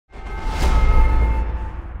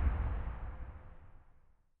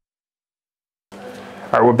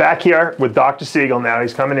All right, we're back here with Dr. Siegel now.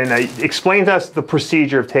 He's coming in. Now, explain to us the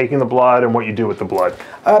procedure of taking the blood and what you do with the blood.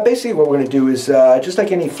 Basically what we're going to do is, just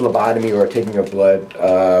like any phlebotomy or taking of blood,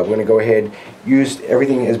 we're going to go ahead,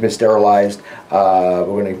 everything has been sterilized. We're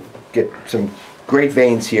going to get some great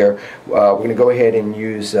veins here. We're going to go ahead and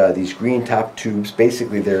use these green top tubes.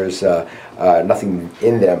 Basically there's nothing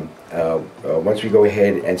in them. Once we go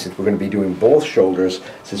ahead, and since we're going to be doing both shoulders,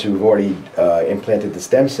 since we've already implanted the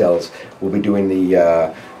stem cells, we'll be doing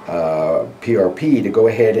the PRP to go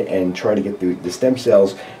ahead and try to get the stem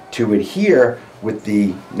cells to adhere with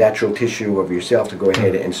the natural tissue of yourself to go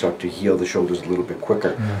ahead and start to heal the shoulders a little bit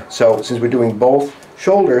quicker. So since we're doing both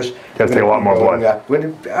shoulders, got to take a lot more blood.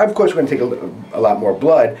 Of course we're going to take a lot more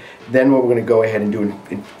blood. Then what we're going to go ahead and do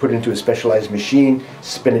is put it into a specialized machine,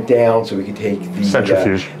 spin it down so we can take the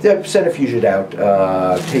centrifuge. Centrifuge it out.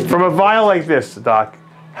 From a vial like this, Doc,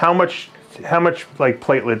 how much like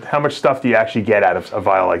platelet, how much stuff do you actually get out of a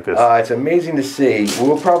vial like this? It's amazing to see.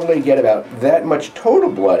 We'll probably get about that much total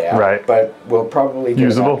blood out, right, but we'll probably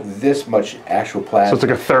get about this much actual plasma. So it's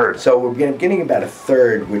like a third. So we're getting about a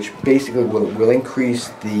third, which basically will increase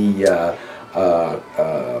the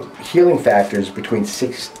healing factors between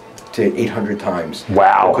 600 to 800 times.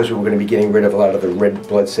 Wow. Because we're going to be getting rid of a lot of the red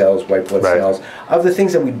blood cells, white blood cells, of the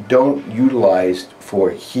things that we don't utilize for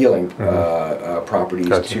healing properties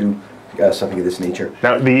to something of this nature.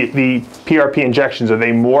 Now, the PRP injections, are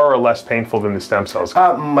they more or less painful than the stem cells?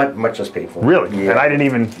 Much less painful. Really? Yeah. And I didn't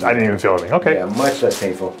even feel anything. Okay. Yeah, much less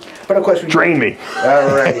painful. But of course we drain me.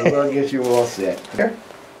 All right, we'll get you all set. Here.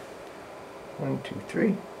 1, 2,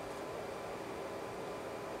 3.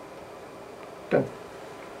 Done.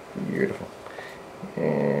 Beautiful.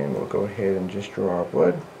 And we'll go ahead and just draw our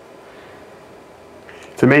blood.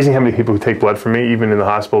 It's amazing how many people who take blood from me, even in the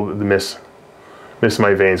hospital, miss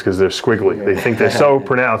my veins because they're squiggly. They think they're so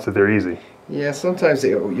pronounced that they're easy. Yeah, sometimes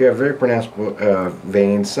you have very pronounced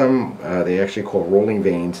veins. Some they actually call rolling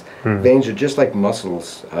veins. Veins are just like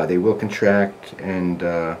muscles. They will contract and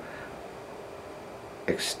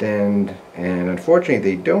extend, and unfortunately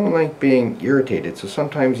they don't like being irritated. So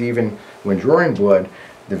sometimes even when drawing blood,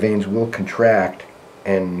 the veins will contract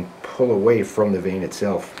and pull away from the vein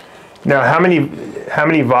itself. Now, how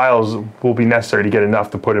many vials will be necessary to get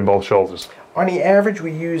enough to put in both shoulders? On the average,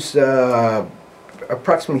 we use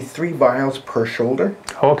approximately 3 vials per shoulder.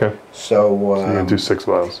 Oh, okay. So you're going to do 6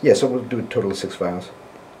 vials? Yeah, so we'll do a total of 6 vials.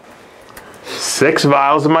 6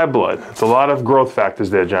 vials of my blood. That's a lot of growth factors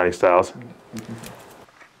there, Johnny Styles.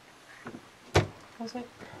 Was it?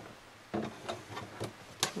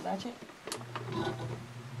 That's it?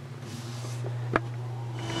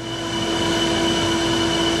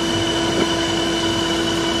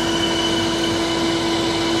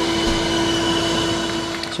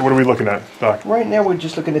 So what are we looking at, Doc? Right now we're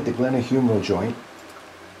just looking at the Glenohumeral Joint.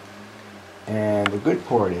 And the good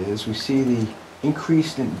part is we see the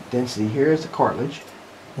increased in density. Here's the cartilage,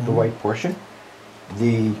 the white portion.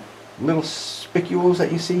 The little spicules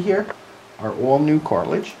that you see here are all new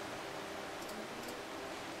cartilage.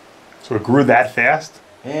 So it grew that fast?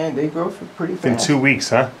 And they grow pretty fast. In 2 weeks,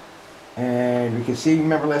 huh? And we can see,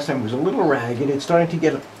 remember last time it was a little ragged. It's starting to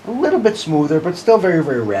get a little bit smoother, but still very,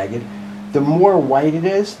 very ragged. The more white it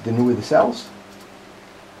is, the newer the cells.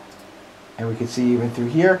 And we can see even through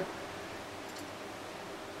here.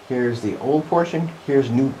 Here's the old portion. Here's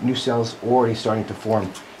new cells already starting to form.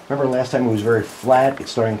 Remember last time it was very flat. It's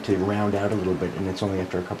starting to round out a little bit, and it's only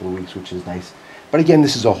after a couple of weeks, which is nice. But again,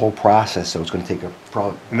 this is a whole process, so it's going to take a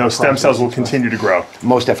process. And those stem cells will continue to grow.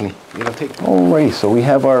 Most definitely. Alright, so we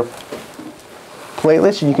have our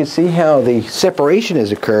platelets, and you can see how the separation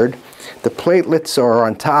has occurred. The platelets are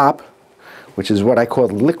on top, which is what I call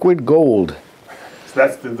liquid gold. So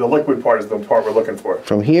that's the liquid part is the part we're looking for.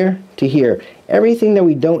 From here to here. Everything that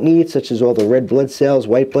we don't need, such as all the red blood cells,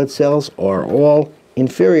 white blood cells, are all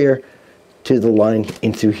inferior to the line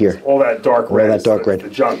in through here. All that dark red. All that dark red. The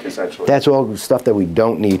junk, essentially. That's all stuff that we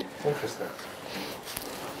don't need. Interesting.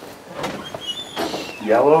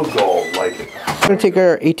 Yellow gold, like it. We're going to take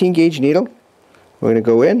our 18 gauge needle. We're going to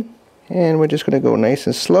go in, and we're just going to go nice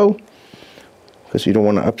and slow, because we don't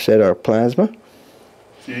want to upset our plasma.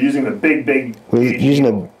 So you're using the big We're using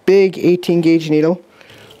a big 18 gauge needle,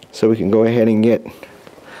 so we can go ahead and get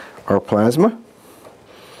our plasma.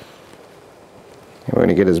 And we're going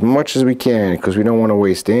to get as much as we can, because we don't want to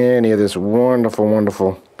waste any of this wonderful,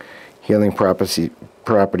 wonderful healing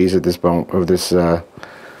properties of this bone, of this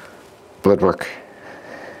blood work.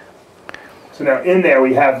 So now in there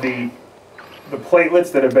we have the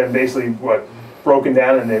platelets that have been basically broken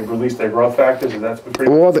down, and they've released their growth factors, and that's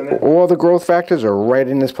pretty all the growth factors are right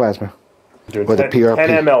in this plasma. Well, the PRP.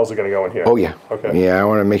 10 mLs are going to go in here. Oh, yeah. Okay. Yeah, I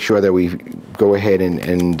want to make sure that we go ahead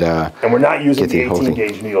and we're not using the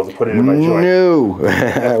 18-gauge needle to put it in my joint. No.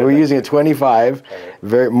 We're using a 25,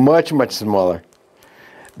 very much smaller.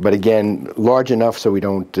 But again, large enough so we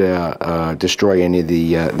don't destroy any of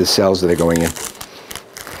the cells that are going in.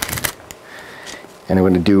 And I'm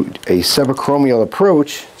going to do a subacromial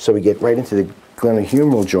approach so we get right into the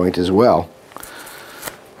glenohumeral joint as well.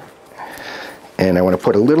 And I want to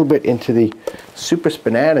put a little bit into the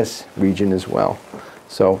supraspinatus region as well.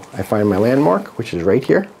 So I find my landmark, which is right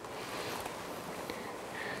here.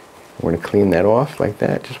 We're going to clean that off like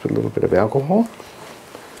that, just with a little bit of alcohol.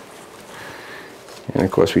 And of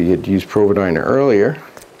course we had used Providine earlier,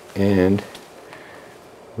 and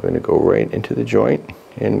we're going to go right into the joint,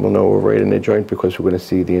 and we'll know we're right in the joint because we're going to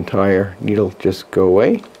see the entire needle just go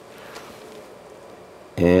away.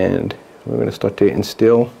 And we're going to start to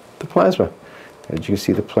instill the plasma. As you can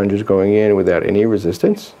see, the plunger's going in without any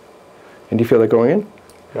resistance. And do you feel that going in?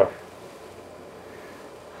 Yeah.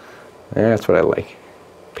 That's what I like.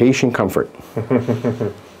 Patient comfort.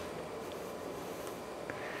 I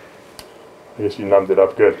guess you numbed it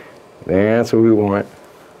up good. That's what we want.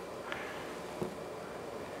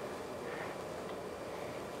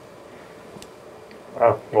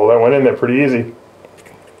 Wow. Well, that went in there pretty easy.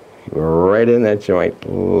 Right in that joint.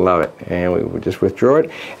 Love it. And we would just withdraw it.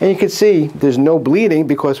 And you can see there's no bleeding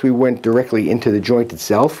because we went directly into the joint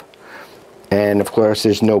itself. And of course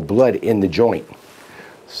there's no blood in the joint.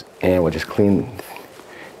 And we'll just clean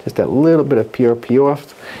just that little bit of PRP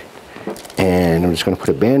off. And I'm just going to put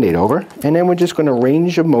a Band-Aid over. And then we're just going to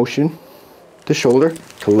range of motion the shoulder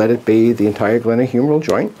to let it bathe the entire glenohumeral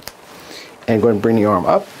joint. And go ahead and bring the arm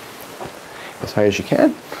up as high as you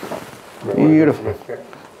can. Beautiful.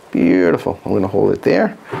 Beautiful. I'm going to hold it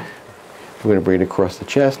there. We're going to bring it across the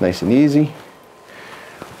chest, nice and easy.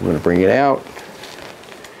 We're going to bring it out.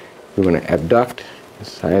 We're going to abduct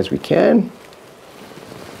as high as we can.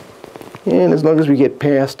 And as long as we get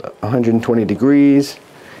past 120 degrees,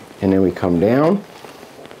 and then we come down.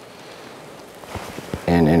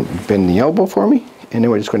 And then bend the elbow for me. And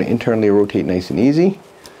then we're just going to internally rotate nice and easy.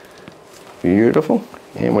 Beautiful.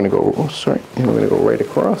 And we're going to go, oh, sorry. And we're going to go right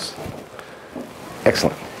across.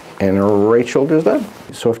 Excellent. And our right shoulder is done.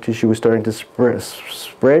 Soft tissue is starting to spread.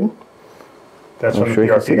 That's from the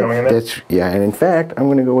PRP going in there? Yeah, and in fact, I'm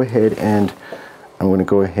going to go ahead and I'd like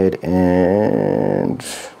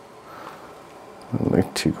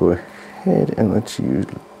to go ahead and let's use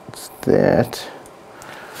that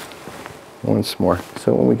once more.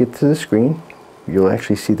 So when we get to the screen, you'll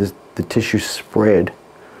actually see the tissue spread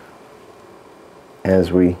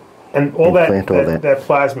as we and all that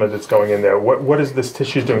plasma that's going in there, what is this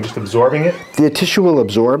tissue doing? Just absorbing it? The tissue will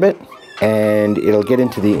absorb it, and it'll get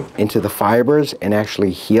into the fibers and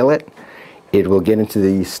actually heal it. It will get into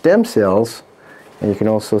the stem cells, and you can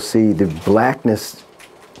also see the blackness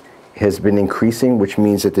has been increasing, which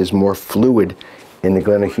means that there's more fluid in the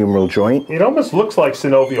glenohumeral joint. It almost looks like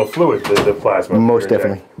synovial fluid, the plasma. Most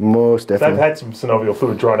definitely. Most definitely. I've had some synovial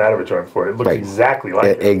fluid drawn out of a joint before. It looks exactly like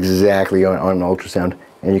it. Exactly on ultrasound.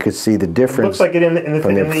 And you can see the difference. It looks like it in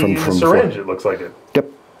the syringe, it looks like it. Yep.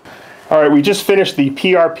 All right, we just finished the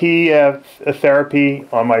PRP therapy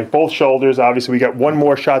on both shoulders. Obviously, we got one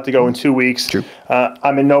more shot to go in 2 weeks. True.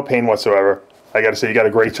 I'm in no pain whatsoever. I got to say, you got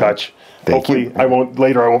a great touch. Hopefully, I won't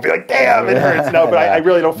be like, damn, it hurts. No, but I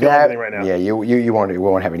really don't feel anything right now. Yeah, you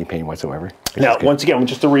won't have any pain whatsoever. Now, once again,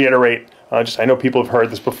 just to reiterate, I know people have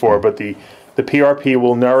heard this before, but the PRP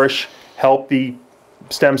will help the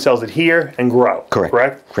stem cells adhere and grow.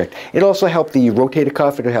 Correct? It also helped the rotator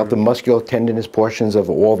cuff. It'll help the musculotendinous portions of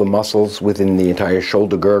all the muscles within the entire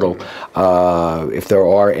shoulder girdle. If there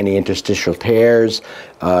are any interstitial tears,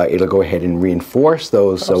 it'll go ahead and reinforce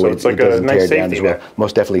those so it doesn't tear down as well.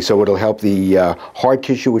 Most definitely. So it'll help the hard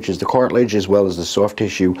tissue, which is the cartilage, as well as the soft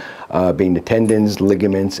tissue, being the tendons,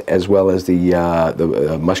 ligaments, as well as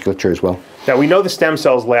the musculature as well. Now, we know the stem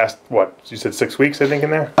cells last, what, you said 6 weeks, I think, in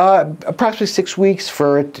there? Approximately 6 weeks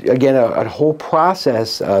for, again, a whole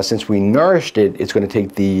process. Since we nourished it, it's going to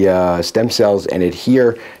take the stem cells and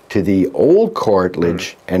adhere to the old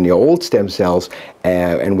cartilage and the old stem cells,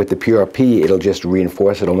 and with the PRP, it'll just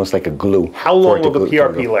reinforce it almost like a glue. How long will the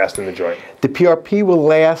PRP last in the joint? The PRP will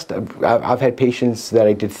last, I've had patients that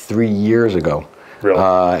I did 3 years ago. Really?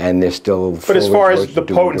 And they're still. But as far as the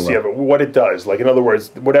potency of it, what it does, like in other words,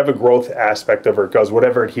 whatever growth aspect of it does,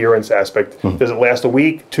 whatever adherence aspect, does it last a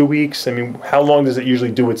week, 2 weeks? I mean, how long does it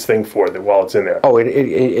usually do its thing for while it's in there? Oh,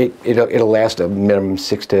 it'll last a minimum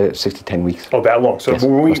 6 to 10 weeks. Oh, that long. So yes,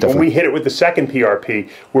 when we hit it with the second PRP,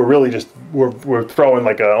 we're really just we're throwing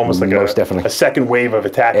like almost like a second wave of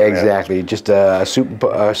attack. Exactly, just a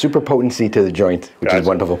super potency to the joint, which is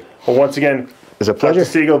wonderful. Well, once again, it's a pleasure.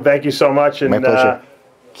 Dr. Siegel, thank you so much. And, my pleasure.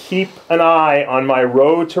 Keep an eye on my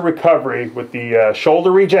road to recovery with the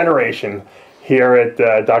shoulder regeneration here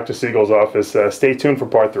at Dr. Siegel's office. Stay tuned for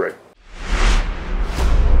part 3.